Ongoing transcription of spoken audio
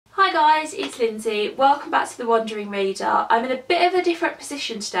Hi guys, it's Lindsay. Welcome back to The Wandering Reader. I'm in a bit of a different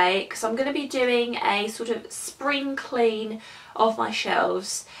position today because I'm going to be doing a sort of spring clean of my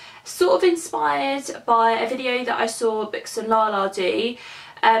shelves. Sort of inspired by a video that I saw Books and Lala do.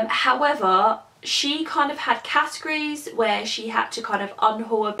 However, she kind of had categories where she had to kind of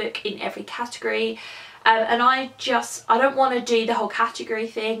unhaul a book in every category. And I don't want to do the whole category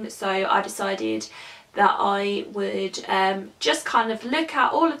thing, so I decided that I would just kind of look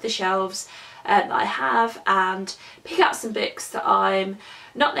at all of the shelves that I have and pick out some books that I'm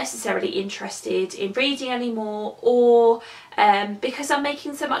not necessarily interested in reading anymore, or because I'm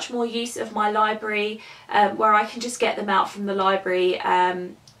making so much more use of my library, where I can just get them out from the library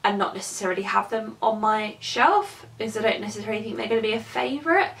and not necessarily have them on my shelf because I don't necessarily think they're going to be a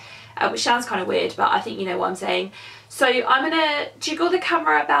favourite, which sounds kind of weird, but I think you know what I'm saying. So I'm going to jiggle the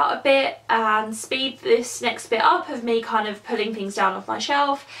camera about a bit and speed this next bit up of me kind of pulling things down off my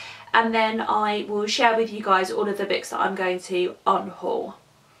shelf, and then I will share with you guys all of the books that I'm going to unhaul.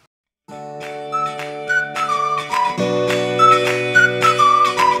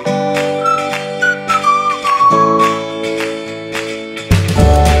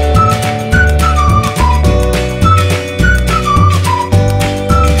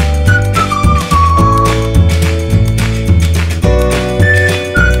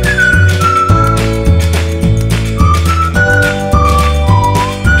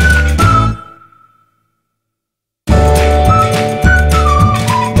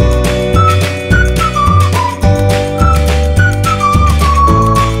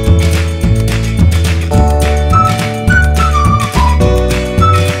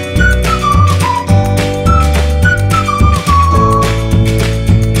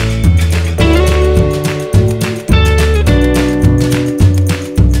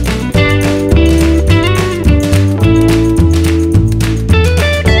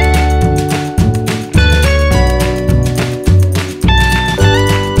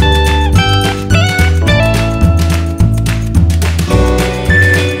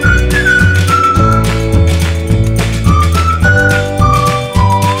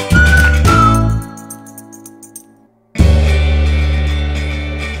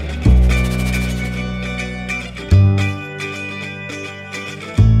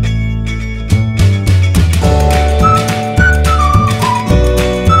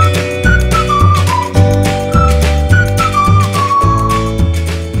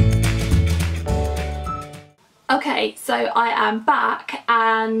 Okay, so I am back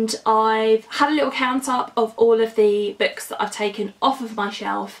and I've had a little count up of all of the books that I've taken off of my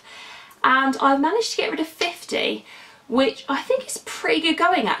shelf, and I've managed to get rid of 50, which I think is pretty good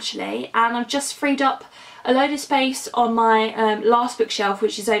going actually, and I've just freed up a load of space on my last bookshelf,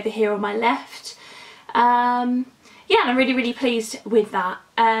 which is over here on my left. Yeah, and I'm really pleased with that.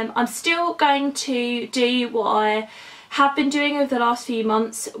 I'm still going to do what I have been doing over the last few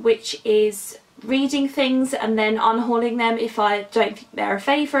months, which is reading things and then unhauling them if I don't think they're a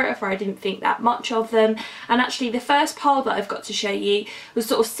favourite, if I didn't think that much of them. And actually the first pile that I've got to show you was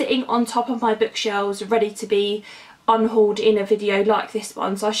sort of sitting on top of my bookshelves ready to be unhauled in a video like this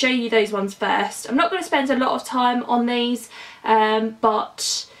one, so I'll show you those ones first. I'm not going to spend a lot of time on these,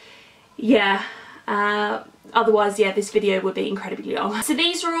 but yeah, otherwise yeah, this video would be incredibly long. So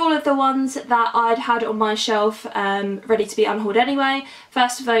these are all of the ones that I'd had on my shelf ready to be unhauled anyway.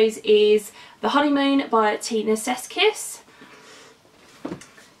 First of those is The Honeymoon by Tina Seskis.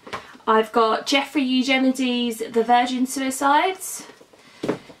 I've got Jeffrey Eugenides' The Virgin Suicides.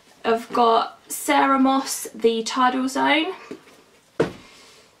 I've got Sarah Moss' The Tidal Zone.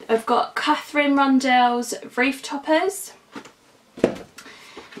 I've got Catherine Rundell's Reef Toppers.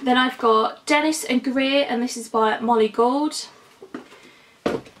 Then I've got Dennis and Greer, and this is by Molly Gould.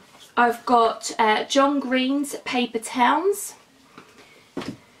 I've got John Green's Paper Towns.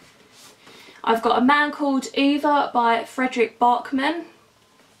 I've got A Man Called Uva by Frederick Bachman.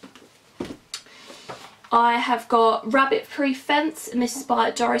 I have got Rabbit Proof Fence, and this is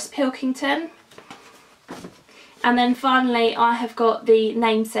by Doris Pilkington. And then finally I have got The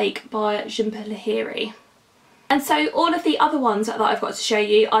Namesake by Jhumpa Lahiri. And so all of the other ones that I've got to show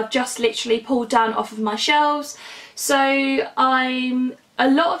you, I've just literally pulled down off of my shelves. So a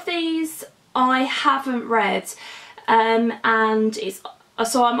lot of these I haven't read, and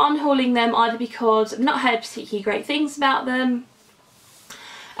so I'm unhauling them either because I've not heard particularly great things about them,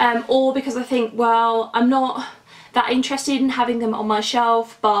 or because I think, well, I'm not that interested in having them on my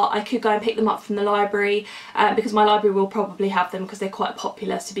shelf, but I could go and pick them up from the library, because my library will probably have them because they're quite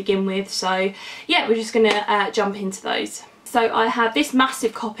popular to begin with. So yeah, we're just gonna jump into those. So I have this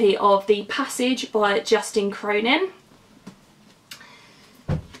massive copy of The Passage by Justin Cronin.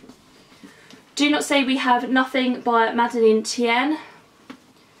 Do Not Say We Have Nothing by Madeline Tien.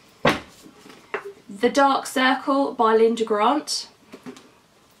 The Dark Circle by Linda Grant.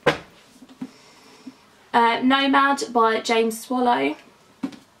 Nomad by James Swallow.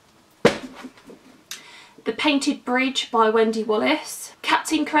 The Painted Bridge by Wendy Wallace.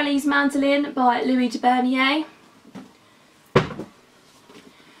 Captain Corelli's Mandolin by Louis de Bernier.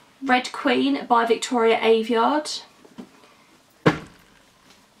 Red Queen by Victoria Aveyard.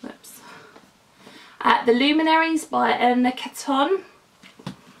 Whoops. The Luminaries by Eleanor Catton.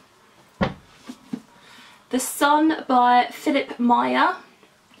 The Sun by Philip Meyer.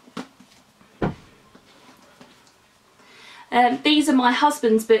 These are my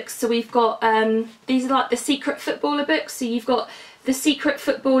husband's books, so we've got, these are like the Secret Footballer books, so you've got The Secret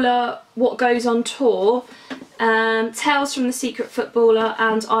Footballer, What Goes on Tour, Tales from the Secret Footballer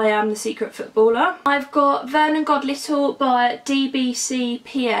and I Am the Secret Footballer. I've got Vernon Godlittle by DBC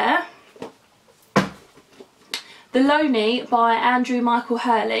Pierre. The Loney by Andrew Michael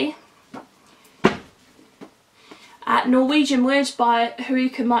Hurley. Norwegian Wood by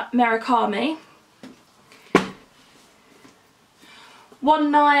Haruka Murakami.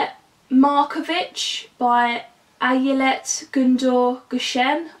 One Night Markovich by Ayelet Gundor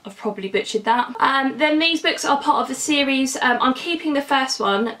Gushen. I've probably butchered that. Then these books are part of the series. I'm keeping the first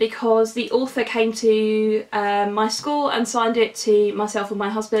one because the author came to my school and signed it to myself and my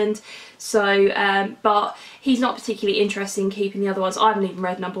husband. So, but he's not particularly interested in keeping the other ones. I haven't even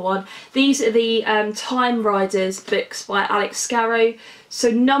read number one. These are the Time Riders books by Alex Scarrow.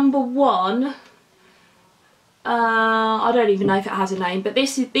 So number one, I don't even know if it has a name, but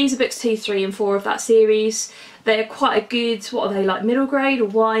these are books 2, 3 and 4 of that series. They're quite a good, what are they, like middle grade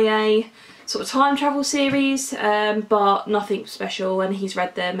or YA sort of time travel series, but nothing special, and he's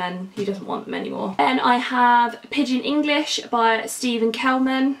read them and he doesn't want them anymore. Then I have Pigeon English by Stephen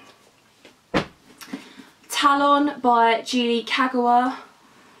Kellman. Talon by Julie Kagawa.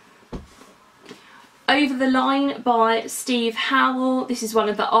 Over the Line by Steve Howell. This is one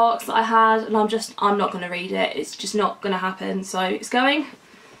of the arcs that I had, and I'm not going to read it. It's just not going to happen, so it's going.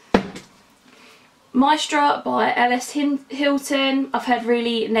 Maestra by Ellis Hilton. I've heard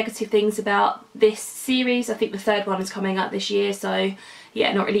really negative things about this series. I think the third one is coming out this year, so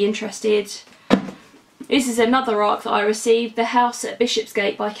yeah, not really interested. This is another arc that I received, The House at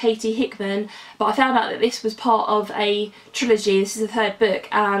Bishopsgate by Katie Hickman, but I found out that this was part of a trilogy. This is the third book,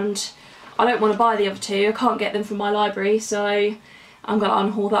 and I don't want to buy the other two. I can't get them from my library, so I'm going to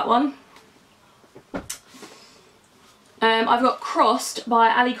unhaul that one. I've got Crossed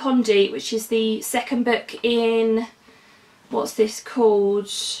by Ali Condi, which is the second book in, what's this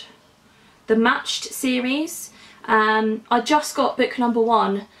called? The Matched series. I just got book number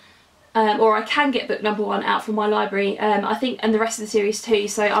one, or I can get book number one out from my library, I think, and the rest of the series too,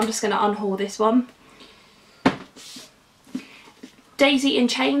 so I'm just going to unhaul this one. Daisy in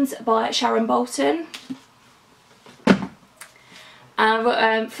Chains by Sharon Bolton. And I've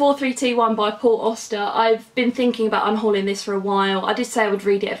got 4321 by Paul Auster. I've been thinking about unhauling this for a while. I did say I would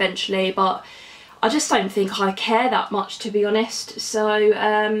read it eventually, but I just don't think I care that much, to be honest. So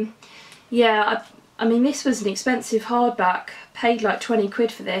yeah, I mean, this was an expensive hardback. Paid like 20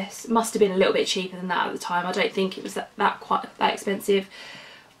 quid for this. It must have been a little bit cheaper than that at the time. I don't think it was that expensive.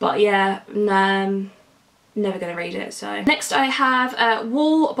 But yeah, never going to read it. So next I have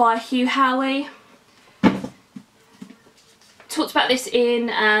Wall by Hugh Howey. Talked about this in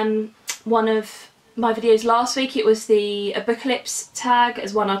one of my videos last week. It was the Apocalypse tag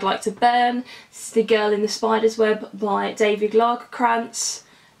as one I'd like to burn. This is The Girl in the Spider's Web by David Lagerkrantz.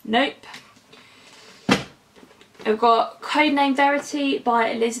 Nope. I've got Codename Verity by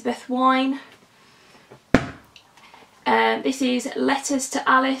Elizabeth Wine. This is Letters to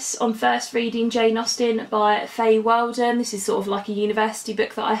Alice on First Reading Jane Austen by Faye Weldon. This is sort of like a university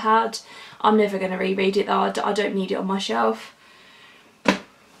book that I had. I'm never going to reread it though. I don't need it on my shelf.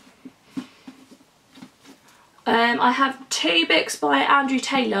 I have two books by Andrew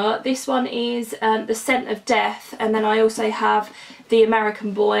Taylor. This one is The Scent of Death, and then I also have The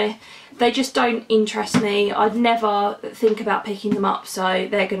American Boy. They just don't interest me. I'd never think about picking them up, so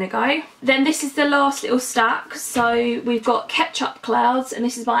they're gonna go. Then this is the last little stack. So we've got Ketchup Clouds, and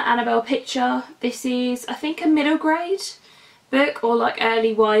this is by Annabelle Pitcher. This is, I think, a middle grade book or like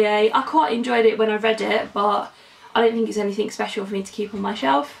early YA. I quite enjoyed it when I read it, but I don't think it's anything special for me to keep on my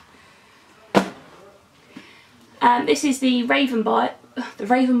shelf. This is The Raven Boys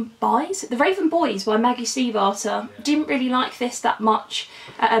by Maggie Stiefvater. Didn't really like this that much.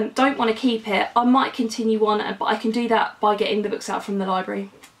 Don't want to keep it. I might continue on, but I can do that by getting the books out from the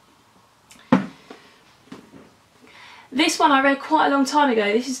library. This one I read quite a long time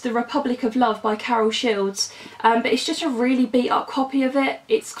ago. This is The Republic of Love by Carol Shields, but it's just a really beat up copy of it.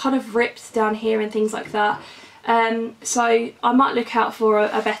 It's kind of ripped down here and things like that. So I might look out for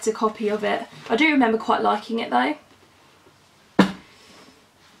a better copy of it. I do remember quite liking it though.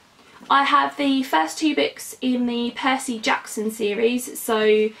 I have the first 2 books in the Percy Jackson series,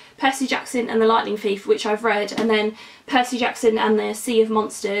 so Percy Jackson and the Lightning Thief, which I've read, and then Percy Jackson and the Sea of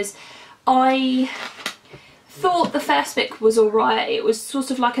Monsters. I thought the first book was alright. It was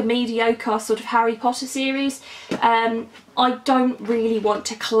sort of like a mediocre sort of Harry Potter series. I don't really want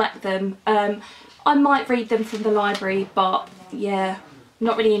to collect them. I might read them from the library, but yeah,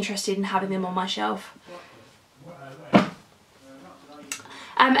 not really interested in having them on my shelf.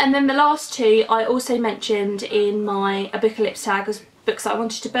 And then the last 2 I also mentioned in my Apocalypse tag as books that I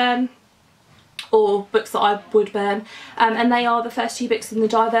wanted to burn, or books that I would burn, and they are the first 2 books in the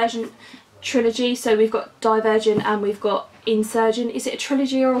Divergent trilogy. So we've got Divergent and we've got Insurgent. Is it a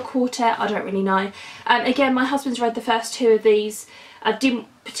trilogy or a quartet? I don't really know. Again, my husband's read the first 2 of these. I didn't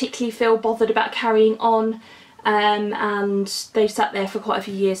particularly feel bothered about carrying on, and they've sat there for quite a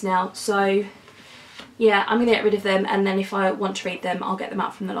few years now, so yeah, I'm going to get rid of them, and then if I want to read them I'll get them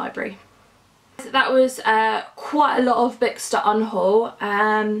out from the library. That was quite a lot of books to unhaul.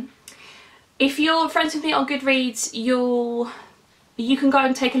 If you're friends with me on Goodreads, you can go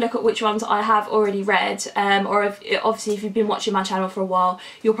and take a look at which ones I have already read, or obviously if you've been watching my channel for a while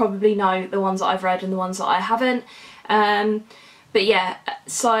you'll probably know the ones that I've read and the ones that I haven't. But yeah,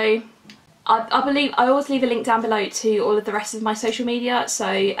 so I believe I always leave a link down below to all of the rest of my social media, so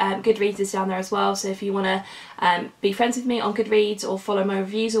Goodreads is down there as well, so if you want to be friends with me on Goodreads or follow my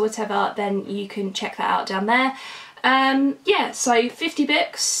reviews or whatever, then you can check that out down there. Yeah, so 50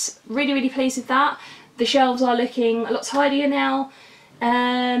 books, really pleased with that. The shelves are looking a lot tidier now.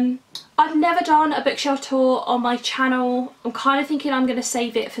 I've never done a bookshelf tour on my channel. I'm kind of thinking I'm going to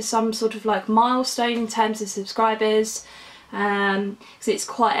save it for some sort of like milestone in terms of subscribers, because it's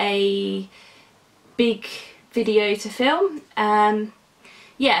quite a big video to film.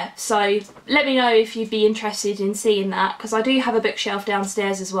 Yeah, so let me know if you'd be interested in seeing that, because I do have a bookshelf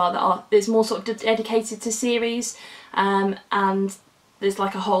downstairs as well that is more sort of dedicated to series, and there's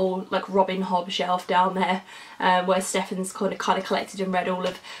like a whole like Robin Hobb shelf down there, where Stefan's kind of collected and read all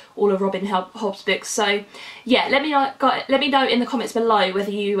of Robin Hobb's books. So yeah, let me know in the comments below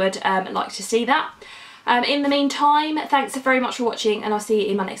whether you would like to see that. In the meantime, thanks very much for watching, and I'll see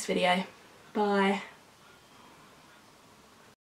you in my next video. Bye.